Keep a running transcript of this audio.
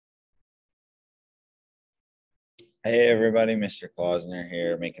Hey everybody, Mr. Klausner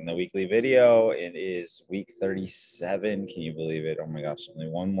here making the weekly video. It is week 37. Can you believe it? Oh my gosh, only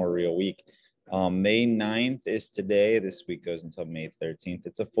one more real week. May 9th is today. This week goes until May 13th.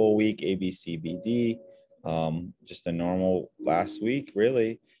 It's a full week, ABCBD. Just a normal last week,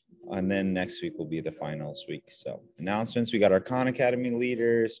 really. And then next week will be the finals week. So announcements, we got our Khan Academy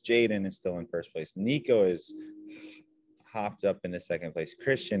leaders. Jaden is still in first place. Nico is hopped up into second place.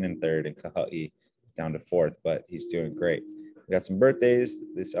 Christian in third, and Kahai down to fourth, but he's doing great. We got some birthdays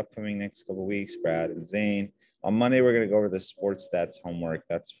this upcoming next couple of weeks, Brad and Zane. On Monday, we're going to go over the sports stats homework.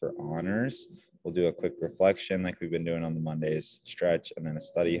 That's for honors. We'll do a quick reflection like we've been doing on the Mondays, stretch, and then a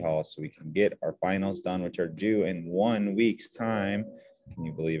study hall so we can get our finals done, which are due in 1 week's time. Can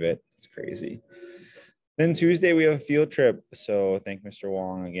you believe it? It's crazy. Then Tuesday, we have a field trip. So thank Mr.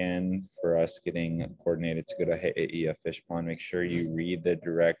 Wong again for us getting coordinated to go to Ha'i'a Fish Pond. Make sure you read the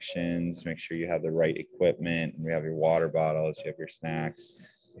directions. Make sure you have the right equipment. And we have your water bottles. You have your snacks.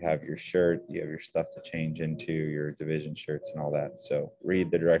 You have your shirt. You have your stuff to change into, your division shirts and all that. So read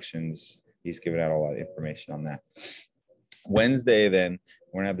the directions. He's given out a lot of information on that. Wednesday, then,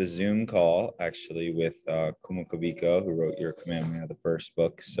 we're going to have the Zoom call, actually, with Kumukabiko, who wrote Your Commandment, the first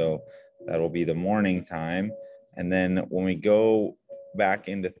book. So that'll be the morning time. And then when we go back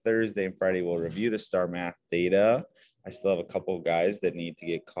into Thursday and Friday, we'll review the STAR Math data. I still have a couple of guys that need to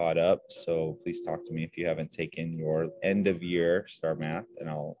get caught up. So please talk to me if you haven't taken your end of year STAR Math, and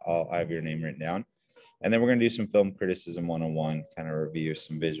I'll have your name written down. And then we're going to do some film criticism 101, kind of review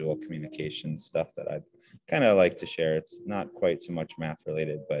some visual communication stuff that I'd kind of like to share. It's not quite so much math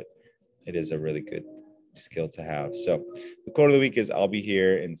related, but it is a really good skill to have. So the quote of the week is, I'll be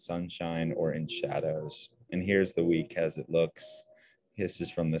here in sunshine or in shadows. And here's the week as it looks. This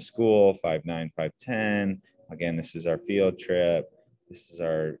is from the school, 5/9, 5/10. Again, this is our field trip. This is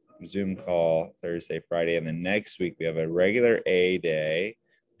our Zoom call Thursday, Friday. And then next week we have a regular A day,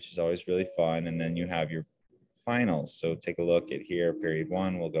 which is always really fun. And then you have your finals. So take a look at here, period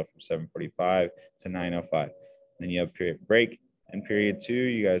 1, we'll go from 7:45 to 9:05. Then you have period break, and period 2,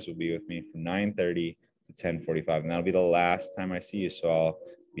 you guys will be with me from 9:30 to 10:45. And that'll be the last time I see you. So I'll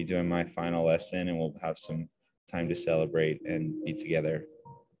be doing my final lesson and we'll have some time to celebrate and be together.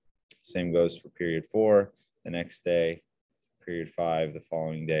 Same goes for period 4 the next day, period 5 the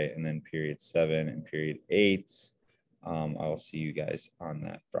following day, and then period 7 and period 8. I will see you guys on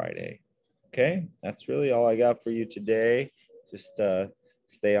that Friday. Okay, that's really all I got for you today. Just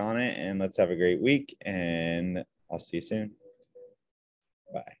stay on it and let's have a great week, and I'll see you soon.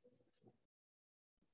 Bye.